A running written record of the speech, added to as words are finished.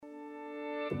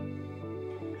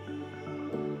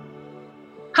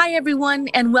Hi, everyone,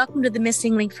 and welcome to the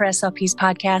Missing Link for SLPs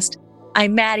podcast.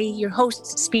 I'm Maddie, your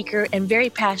host, speaker, and very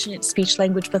passionate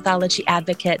speech-language pathology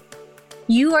advocate.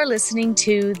 You are listening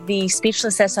to the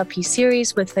Speechless SLP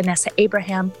series with Vanessa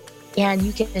Abraham, and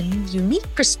you get a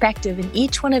unique perspective in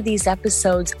each one of these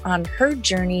episodes on her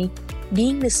journey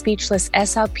being the speechless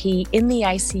SLP in the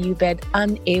ICU bed,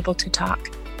 unable to talk.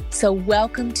 So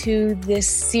welcome to this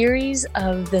series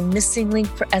of the Missing Link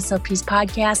for SLPs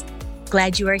podcast.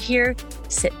 Glad you are here.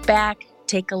 Sit back,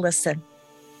 take a listen.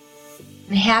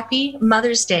 Happy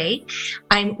Mother's Day.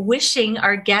 I'm wishing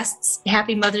our guests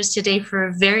happy Mother's Day for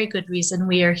a very good reason.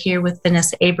 We are here with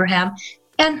Vanessa Abraham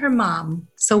and her mom.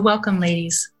 So welcome,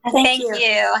 ladies. Thank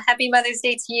you. Happy Mother's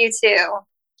Day to you too.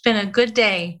 It's been a good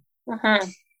day. Mm-hmm.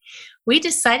 We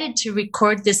decided to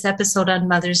record this episode on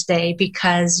Mother's Day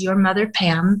because your mother,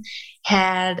 Pam,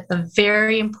 had a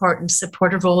very important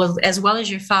supportive role, as well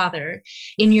as your father,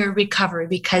 in your recovery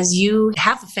because you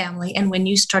have a family. And when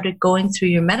you started going through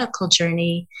your medical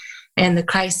journey and the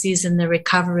crises and the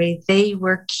recovery, they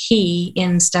were key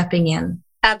in stepping in.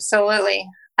 Absolutely.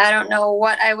 I don't know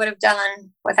what I would have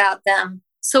done without them.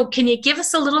 So can you give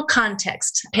us a little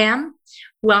context? Pam,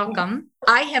 welcome.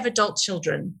 I have adult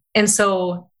children. And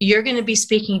so you're going to be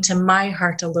speaking to my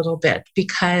heart a little bit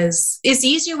because it's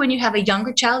easier when you have a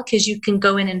younger child because you can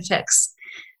go in and fix.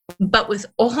 But with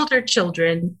older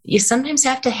children, you sometimes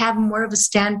have to have more of a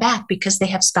stand back because they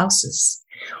have spouses.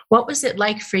 What was it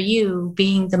like for you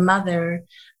being the mother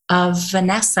of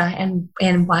Vanessa and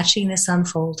watching this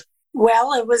unfold?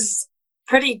 Well, it was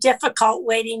pretty difficult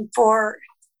waiting for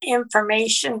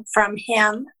information from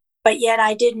him, but yet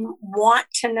I didn't want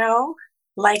to know.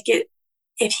 Like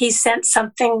if he sent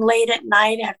something late at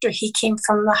night after he came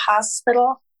from the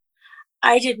hospital,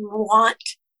 I didn't want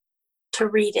to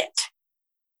read it.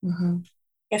 Mm-hmm.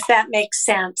 If that makes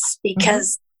sense,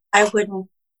 because I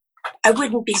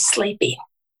wouldn't be sleeping.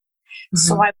 Mm-hmm.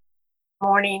 So I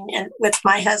morning and with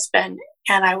my husband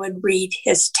and I would read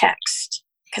his text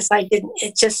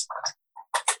because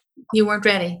you weren't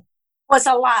ready. Was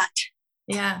a lot.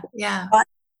 Yeah.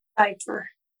 Cipher.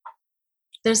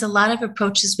 There's a lot of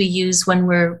approaches we use when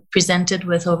we're presented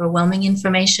with overwhelming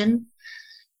information,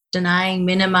 denying,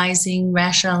 minimizing,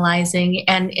 rationalizing,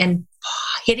 and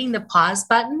hitting the pause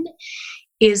button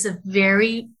is a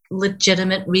very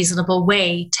legitimate, reasonable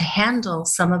way to handle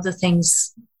some of the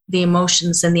things, the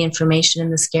emotions and the information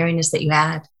and the scariness that you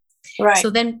had. Right.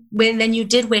 So then when you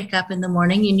did wake up in the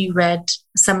morning and you read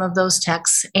some of those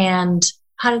texts, and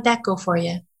how did that go for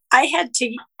you? I had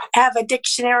to have a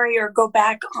dictionary or go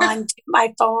back on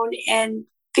my phone and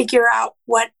figure out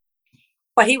what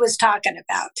he was talking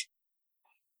about.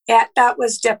 That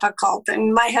was difficult.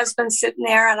 And my husband's sitting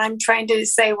there and I'm trying to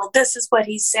say, well, this is what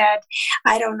he said.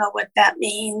 I don't know what that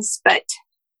means, but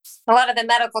a lot of the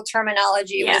medical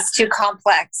terminology was too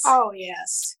complex. Oh,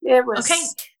 yes. It was. Okay.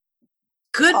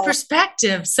 Good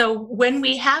perspective. So when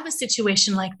we have a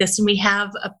situation like this and we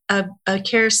have a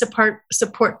care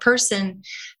support person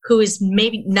who is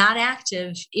maybe not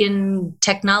active in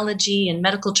technology and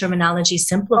medical terminology,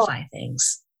 simplify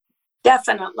things.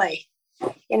 Definitely.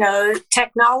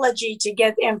 Technology to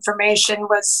get information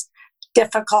was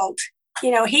difficult.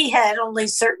 He had only a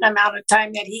certain amount of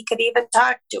time that he could even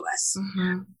talk to us.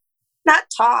 Mm-hmm. Not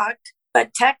talk,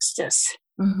 but text us.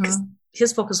 Mm-hmm.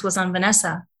 His focus was on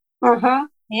Vanessa. Mm-hmm.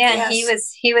 Yeah,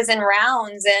 yes. He was in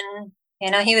rounds,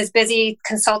 and he was busy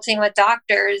consulting with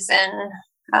doctors,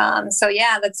 and so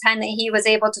the time that he was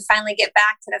able to finally get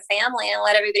back to the family and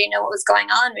let everybody know what was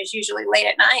going on was usually late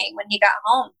at night when he got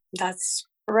home. That's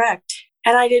correct.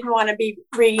 And I didn't want to be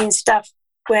reading stuff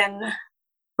when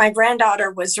my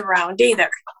granddaughter was around either.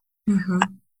 Mm-hmm. I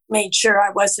made sure I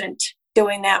wasn't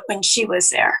doing that when she was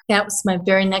there. That was my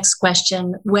very next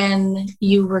question. When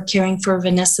you were caring for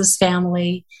Vanessa's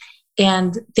family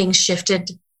and things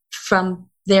shifted from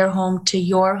their home to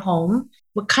your home,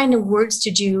 what kind of words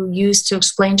did you use to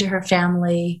explain to her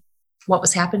family what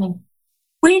was happening?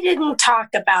 We didn't talk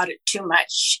about it too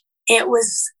much. It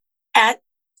was at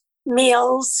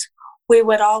meals. We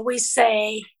would always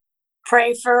say,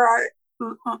 pray for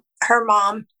her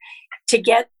mom to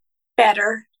get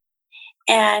better.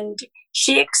 And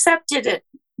she accepted it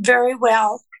very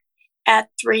well at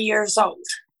 3 years old.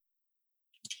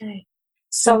 Okay.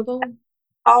 So that's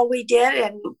all we did.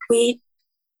 And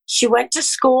she went to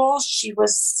school. She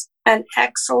was an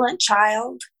excellent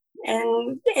child.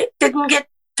 And it didn't get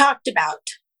talked about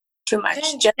too much.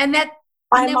 Okay. And that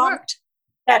worked.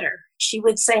 Better. She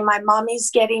would say, my mommy's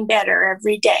getting better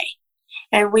every day.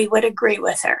 And we would agree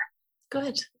with her.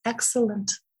 Good.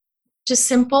 Excellent. Just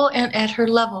simple and at her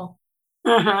level.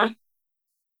 Mm-hmm.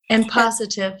 And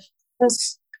positive.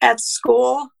 At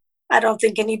school, I don't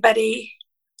think anybody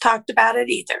talked about it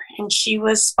either. And she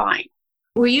was fine.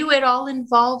 Were you at all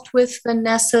involved with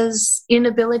Vanessa's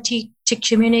inability to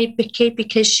communicate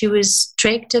because she was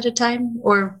trached at a time?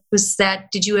 Or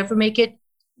did you ever make it?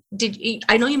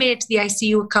 I know you made it to the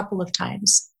ICU a couple of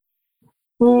times.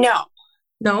 No.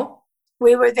 No?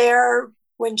 We were there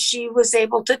when she was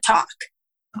able to talk.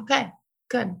 Okay,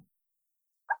 good.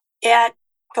 At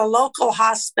the local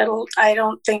hospital, I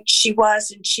don't think she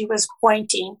was, and she was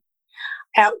pointing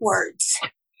at words.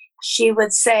 She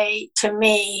would say to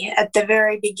me at the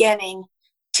very beginning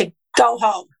to go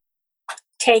home,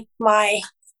 take my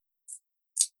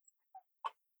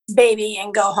baby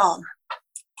and go home.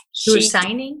 You were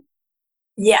signing?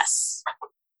 Yes.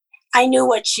 I knew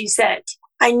what she said.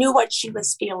 I knew what she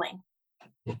was feeling.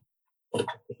 I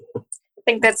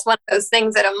think that's one of those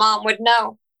things that a mom would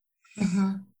know.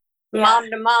 Mm-hmm. Yeah. Mom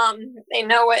to mom, they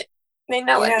know what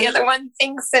the other one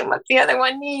thinks and what the other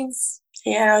one needs.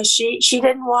 You know, she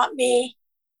didn't want me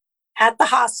at the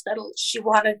hospital. She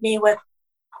wanted me with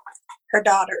her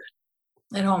daughter.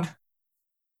 At home.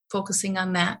 Focusing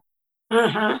on that.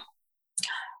 Mm-hmm.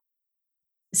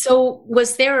 So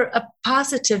was there a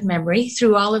positive memory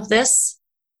through all of this?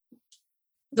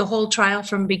 The whole trial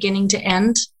from beginning to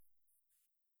end?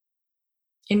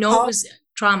 I know it was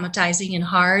traumatizing and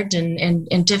hard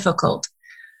and difficult.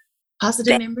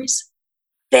 Positive memories?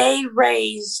 They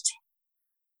raised,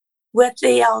 with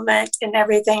the element and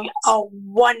everything, a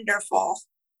wonderful,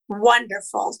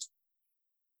 wonderful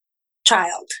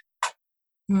child.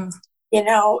 Mm. You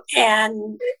know,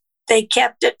 and they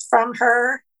kept it from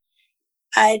her.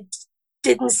 I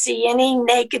didn't see any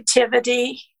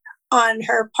negativity on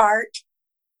her part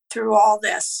through all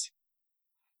this.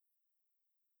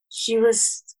 She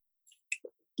was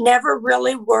never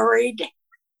really worried.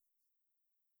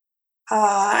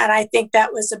 And I think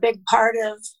that was a big part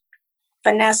of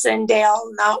Vanessa and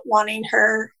Dale not wanting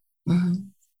her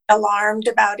alarmed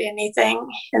about anything.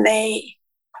 And they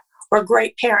were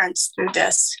great parents through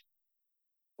this.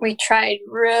 We tried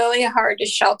really hard to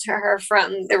shelter her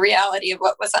from the reality of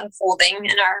what was unfolding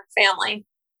in our family.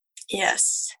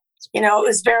 Yes. You know, it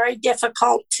was very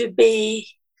difficult to be,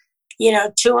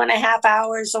 2.5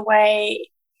 hours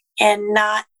away and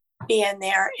not being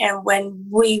there. And when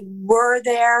we were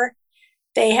there,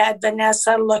 they had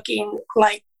Vanessa looking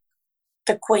like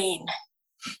the queen.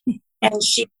 And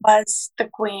she was the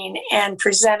queen and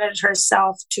presented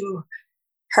herself to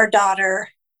her daughter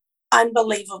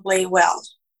unbelievably well.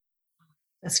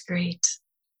 That's great.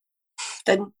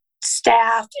 The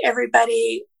staff,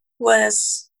 everybody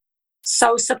was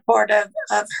so supportive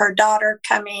of her daughter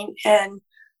coming and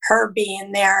her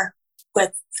being there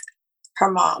with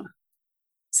her mom.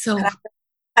 So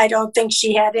I don't think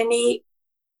she had any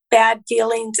bad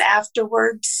feelings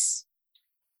afterwards,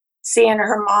 seeing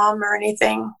her mom or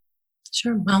anything.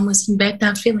 Sure, mom was in bed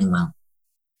not feeling well.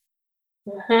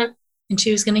 Mm-hmm. And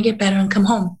she was going to get better and come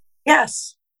home.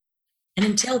 Yes. And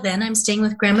until then, I'm staying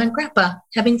with Grandma and Grandpa,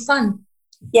 having fun.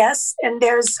 Yes, and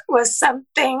was some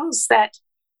things that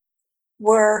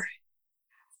were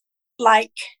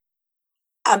like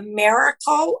a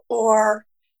miracle or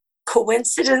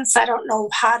coincidence. I don't know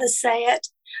how to say it,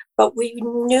 but we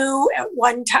knew at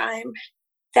one time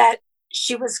that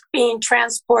she was being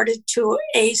transported to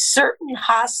a certain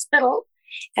hospital,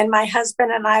 and my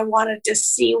husband and I wanted to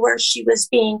see where she was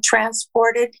being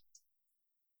transported.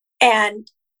 And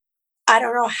I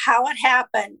don't know how it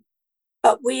happened,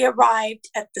 but we arrived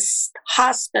at the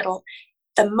hospital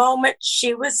the moment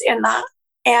she was in the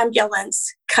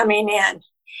ambulance coming in.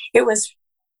 It was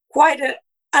quite an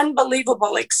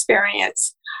unbelievable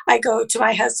experience. I go to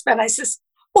my husband, I says,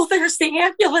 well, there's the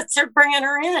ambulance, they're bringing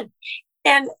her in.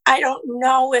 And I don't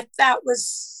know if that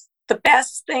was the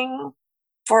best thing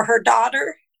for her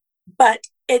daughter, but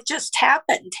it just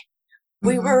happened. Mm-hmm.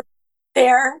 We were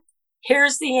there,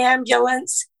 here's the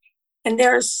ambulance, and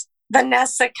there's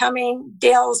Vanessa coming,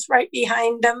 Dale's right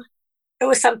behind them. It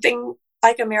was something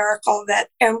like a miracle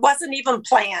and wasn't even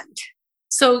planned.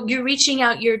 So you're reaching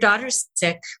out, your daughter's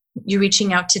sick. You're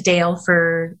reaching out to Dale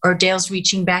or Dale's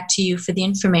reaching back to you for the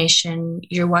information.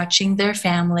 You're watching their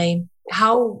family.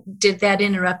 How did that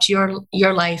interrupt your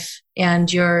life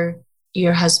and your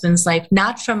husband's life?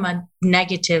 Not from a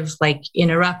negative, like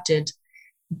interrupted,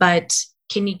 but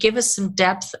can you give us some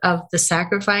depth of the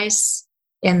sacrifice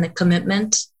and the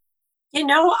commitment?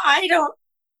 I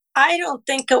don't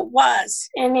think it was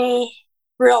any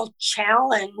real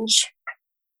challenge.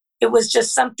 It was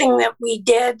just something that we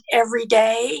did every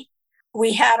day.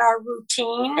 We had our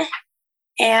routine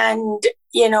and,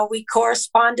 we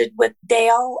corresponded with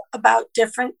Dale about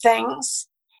different things.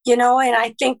 And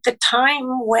I think the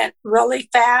time went really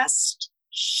fast.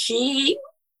 She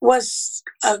was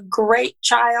a great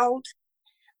child.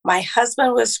 My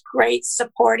husband was great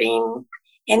supporting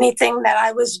anything that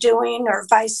I was doing or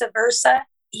vice versa.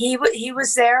 He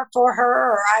was there for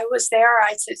her, or I was there.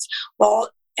 I said, well,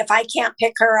 if I can't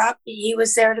pick her up, he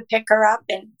was there to pick her up,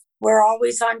 and we're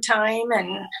always on time,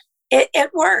 and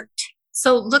it worked.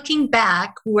 So looking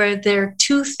back, were there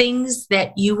two things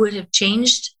that you would have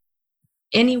changed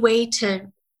any way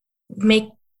to make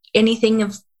anything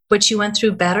of what you went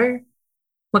through better?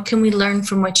 What can we learn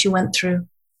from what you went through?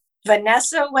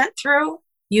 Vanessa went through.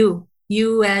 You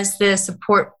as the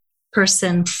support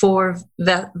person for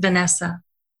Vanessa.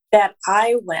 That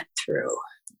I went through.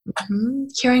 Mm-hmm.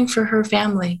 Caring for her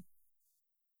family.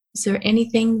 Is there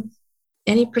anything,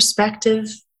 any perspective,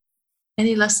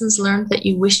 any lessons learned that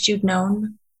you wished you'd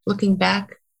known looking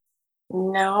back?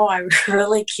 No, I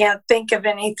really can't think of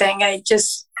anything. I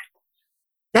just...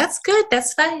 That's good.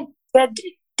 That's fine.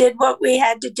 Did what we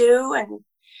had to do, and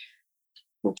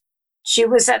she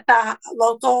was at the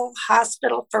local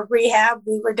hospital for rehab.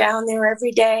 We were down there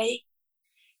every day.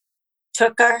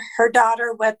 Took her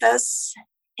daughter with us,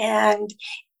 and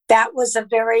that was a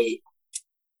very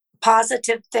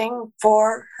positive thing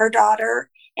for her daughter,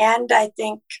 and I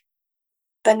think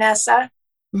Vanessa,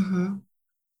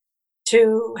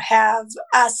 to have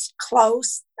us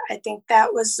close. I think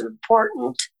that was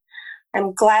important.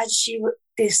 I'm glad she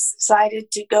decided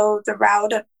to go the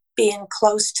route of being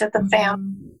close to the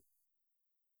family.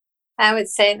 I would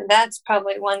say that's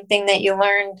probably one thing that you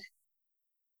learned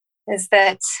is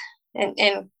that,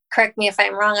 and correct me if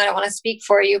I'm wrong, I don't want to speak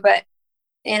for you, but,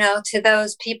 to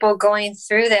those people going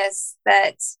through this,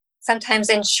 that sometimes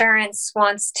insurance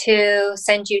wants to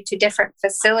send you to different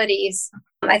facilities.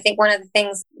 I think one of the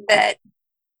things that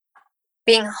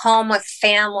being home with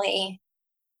family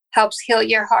helps heal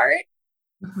your heart.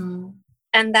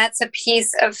 And that's a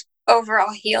piece of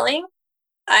overall healing.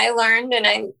 I learned, and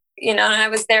I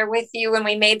was there with you when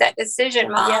we made that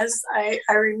decision, Mom. Yes,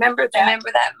 I remember that. I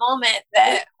remember that moment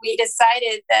that we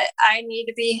decided that I need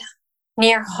to be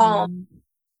near home.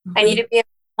 I need to be in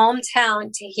my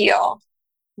hometown to heal.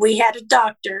 We had a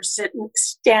doctor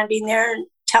standing there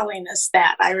telling us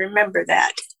that. I remember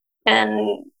that.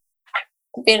 And,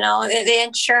 the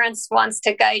insurance wants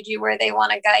to guide you where they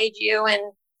want to guide you. And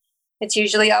it's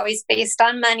usually always based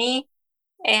on money.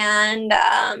 And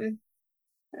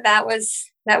that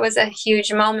was a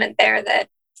huge moment there, that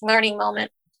learning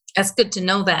moment. That's good to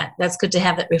know that. That's good to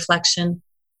have that reflection,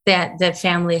 that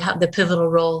family, the pivotal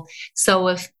role. So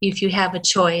if you have a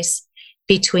choice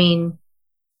between,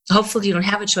 hopefully you don't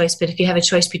have a choice, but if you have a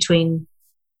choice between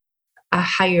a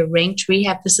higher ranked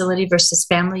rehab facility versus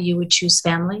family, you would choose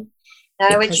family?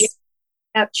 I would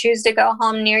choose to go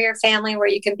home near your family, where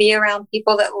you can be around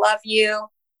people that love you,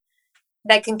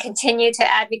 that can continue to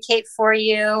advocate for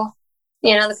you.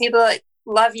 The people that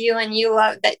love you and you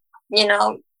love that,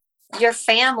 your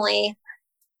family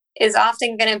is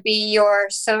often going to be your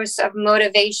source of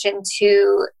motivation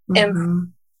to improve.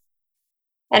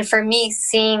 And for me,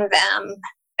 seeing them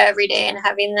every day and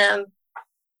having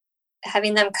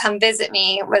them come visit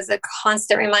me was a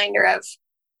constant reminder of,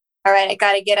 all right, I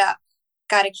got to get up,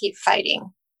 got to keep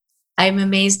fighting. I'm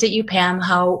amazed at you, Pam,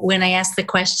 how when I asked the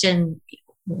question,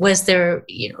 was there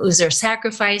a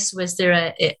sacrifice? Was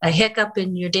there a hiccup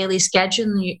in your daily schedule?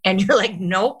 And you're like,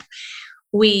 nope.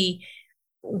 We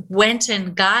went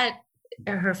and got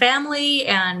her family,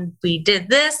 and we did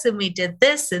this, and we did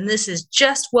this, and this is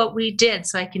just what we did.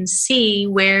 So I can see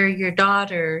where your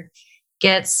daughter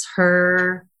gets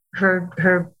her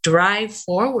drive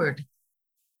forward.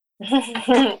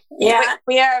 Yeah,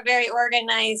 we are a very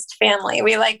organized family.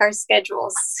 We like our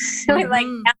schedules. We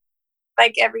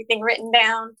like everything written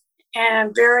down,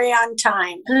 and very on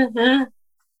time.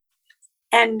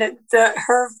 And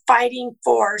her fighting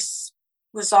force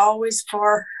was always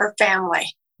for her family.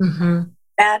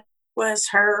 That was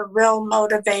her real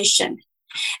motivation.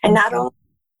 And not only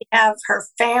did she have her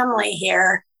family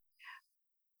here,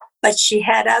 but she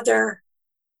had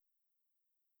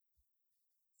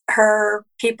her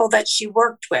people that she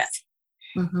worked with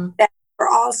that were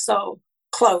also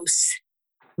close.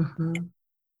 I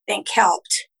think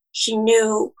helped. She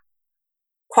knew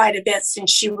quite a bit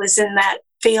since she was in that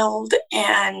field,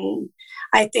 and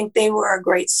I think they were a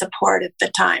great support at the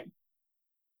time.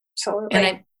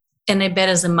 Absolutely. And I bet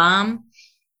as a mom,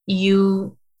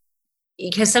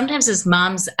 because sometimes as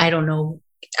moms, I don't know,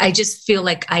 I just feel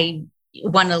like I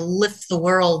want to lift the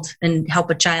world and help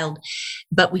a child,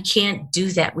 but we can't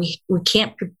do that. We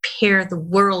can't prepare the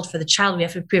world for the child. We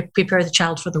have to prepare the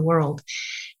child for the world.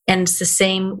 And it's the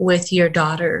same with your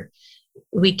daughter.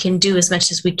 we can do as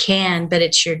much as we can, but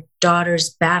it's your daughter's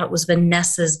battle. It was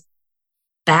Vanessa's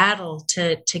battle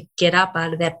to get up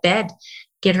out of that bed,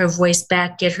 get her voice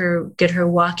back, get her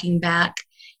walking back.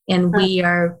 And we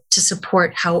are to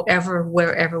support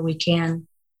wherever we can.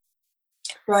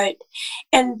 Right.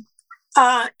 And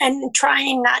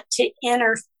trying not to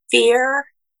interfere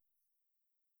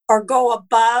or go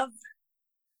above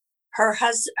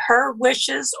her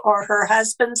wishes or her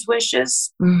husband's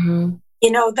wishes. Mm-hmm.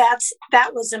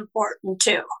 That was important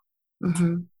too.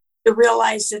 Mm-hmm. To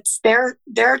realize it's their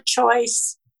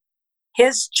choice,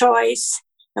 his choice,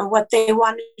 and what they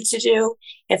wanted to do.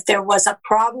 If there was a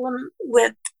problem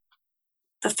with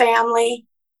the family,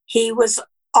 he was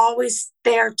always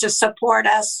there to support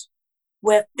us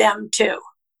with them too.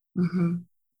 Mm-hmm.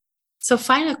 So,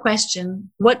 final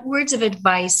question: what words of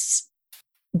advice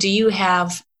do you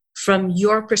have from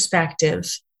your perspective,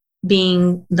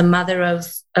 being the mother of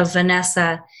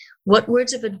Vanessa? What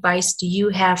words of advice do you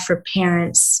have for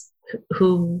parents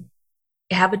who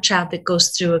have a child that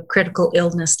goes through a critical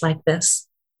illness like this,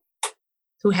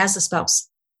 who has a spouse?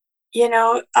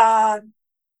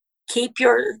 Keep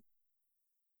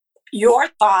your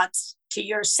thoughts to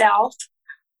yourself.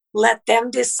 Let them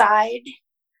decide.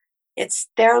 It's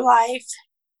their life,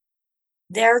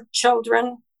 their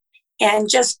children, and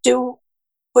just do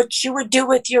what you would do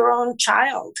with your own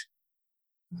child.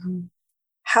 Mm-hmm.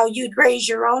 How you'd raise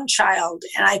your own child.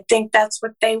 And I think that's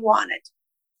what they wanted.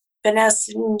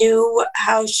 Vanessa knew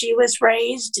how she was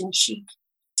raised, and she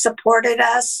supported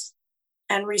us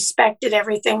and respected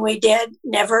everything we did.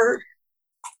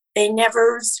 They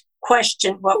never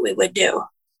questioned what we would do.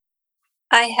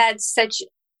 I had such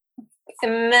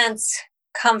immense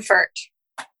comfort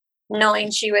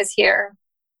knowing she was here.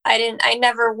 I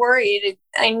never worried.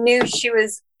 I knew she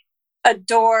was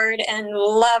adored and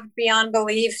loved beyond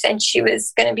belief, and she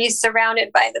was going to be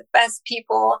surrounded by the best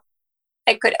people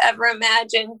I could ever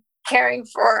imagine caring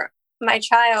for my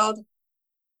child.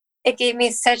 It gave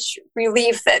me such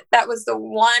relief that was the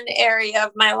one area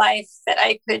of my life that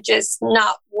I could just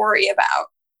not worry about.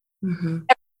 Mm-hmm.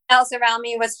 Everything else around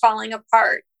me was falling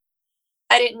apart.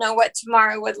 I didn't know what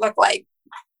tomorrow would look like,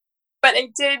 but I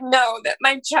did know that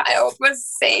my child was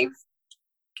safe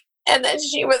and that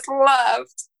she was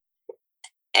loved.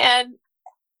 And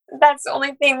that's the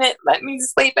only thing that let me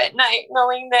sleep at night,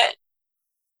 knowing that,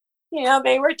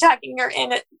 they were tucking her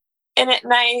in at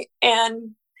night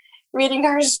and reading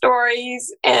her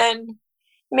stories and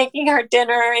making her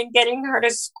dinner and getting her to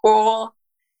school,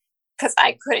 because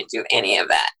I couldn't do any of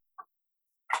that.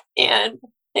 And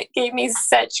it gave me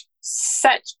such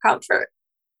comfort.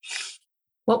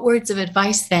 What words of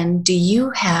advice then do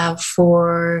you have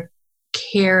for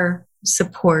care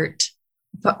support,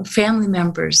 family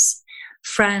members,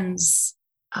 friends,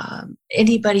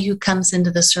 anybody who comes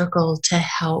into the circle to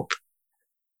help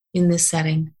in this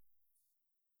setting?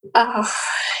 Oh,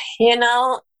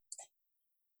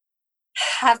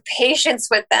 have patience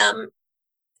with them.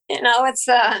 It's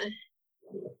a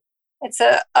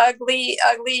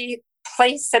ugly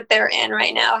place that they're in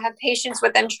right now. Have patience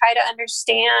with them. Try to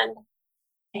understand.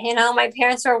 My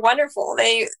parents were wonderful.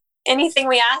 Anything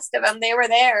we asked of them, they were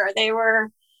there.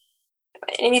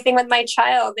 Anything with my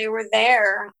child, they were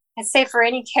there. I say for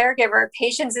any caregiver,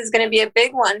 patience is going to be a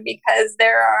big one, because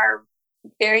there are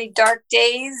very dark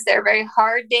days. There are very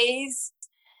hard days.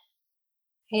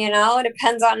 It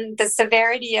depends on the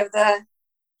severity of the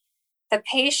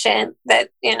patient that,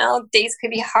 days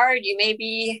could be hard. You may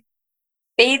be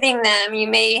bathing them. You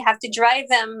may have to drive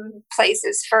them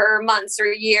places for months or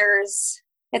years.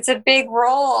 It's a big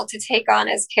role to take on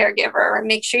as caregiver.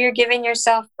 Make sure you're giving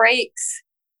yourself breaks,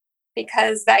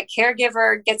 because that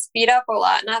caregiver gets beat up a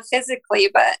lot, not physically,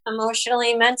 but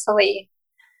emotionally, mentally.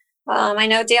 I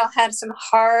know Dale had some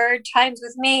hard times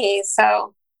with me,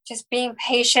 so just being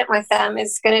patient with them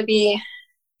is going to be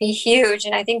huge.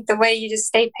 And I think the way you just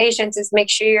stay patient is make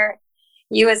sure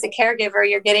you as a caregiver,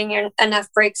 you're getting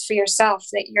enough breaks for yourself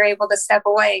that you're able to step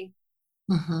away.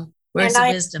 Mm-hmm. Where's the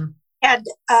wisdom? Had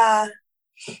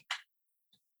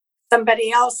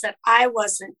somebody else that I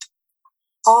wasn't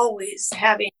always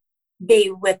having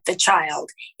be with the child.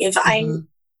 If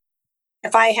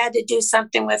I had to do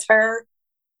something with her,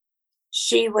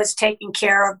 she was taken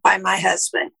care of by my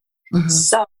husband. Mm-hmm.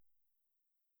 So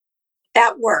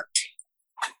that worked.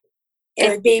 It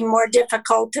would be more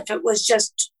difficult if it was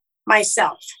just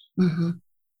myself. Mm-hmm.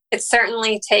 It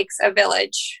certainly takes a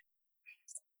village,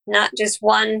 not just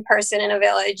one person in a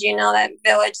village. That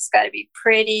village has got to be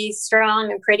pretty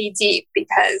strong and pretty deep,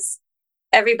 because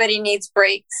everybody needs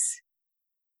breaks.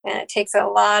 And it takes a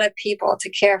lot of people to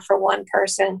care for one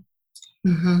person.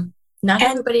 Mm-hmm. Not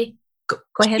everybody. Go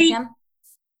ahead, Pam.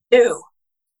 too.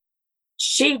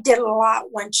 She did a lot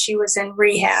when she was in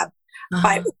rehab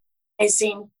by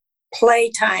organizing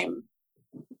playtime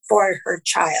for her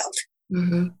child.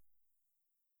 Mm-hmm.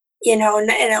 You know, and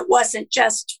it wasn't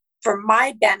just for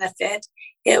my benefit,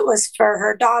 it was for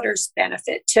her daughter's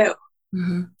benefit too,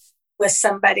 with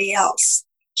somebody else.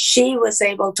 She was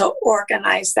able to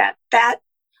organize that. That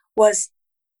was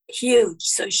huge.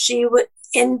 So she was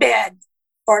in bed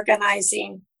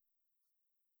organizing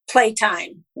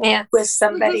playtime with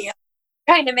somebody else.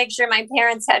 Trying to make sure my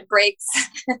parents had breaks.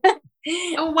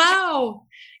 Oh, wow.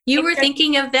 You were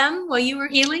thinking of them while you were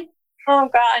healing? Oh,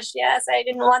 gosh, yes. I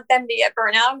didn't want them to get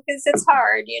burnt out because it's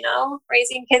hard, you know.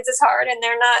 Raising kids is hard, and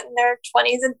they're not in their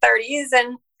 20s and 30s,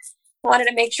 and wanted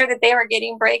to make sure that they were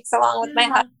getting breaks along with my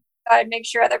husband. So I'd make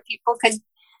sure other people could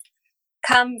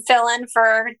come fill in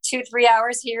for 2-3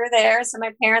 hours here or there so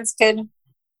my parents could,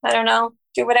 I don't know,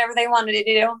 do whatever they wanted to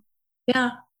do.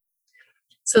 Yeah.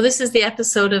 So this is the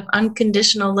episode of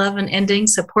Unconditional Love and Ending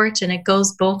Support, and it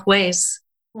goes both ways.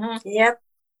 Yep.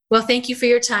 Well, thank you for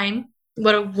your time.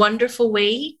 What a wonderful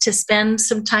way to spend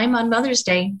some time on Mother's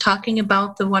Day, talking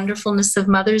about the wonderfulness of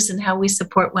mothers and how we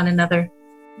support one another.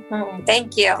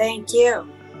 Thank you. Thank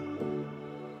you.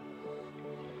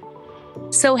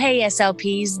 So, hey,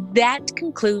 SLPs, that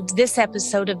concludes this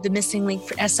episode of the Missing Link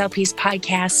for SLPs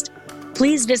podcast.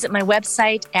 Please visit my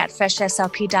website at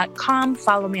freshslp.com,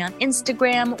 follow me on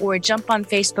Instagram, or jump on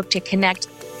Facebook to connect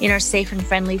in our safe and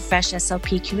friendly Fresh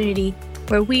SLP community,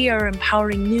 where we are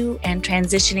empowering new and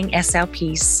transitioning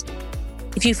SLPs.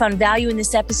 If you found value in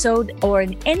this episode or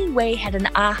in any way had an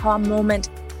aha moment,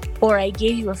 or I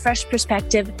gave you a fresh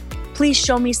perspective, please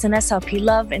show me some SLP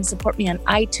love and support me on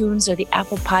iTunes or the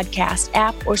Apple Podcast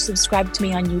app, or subscribe to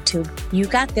me on YouTube. You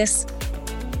got this.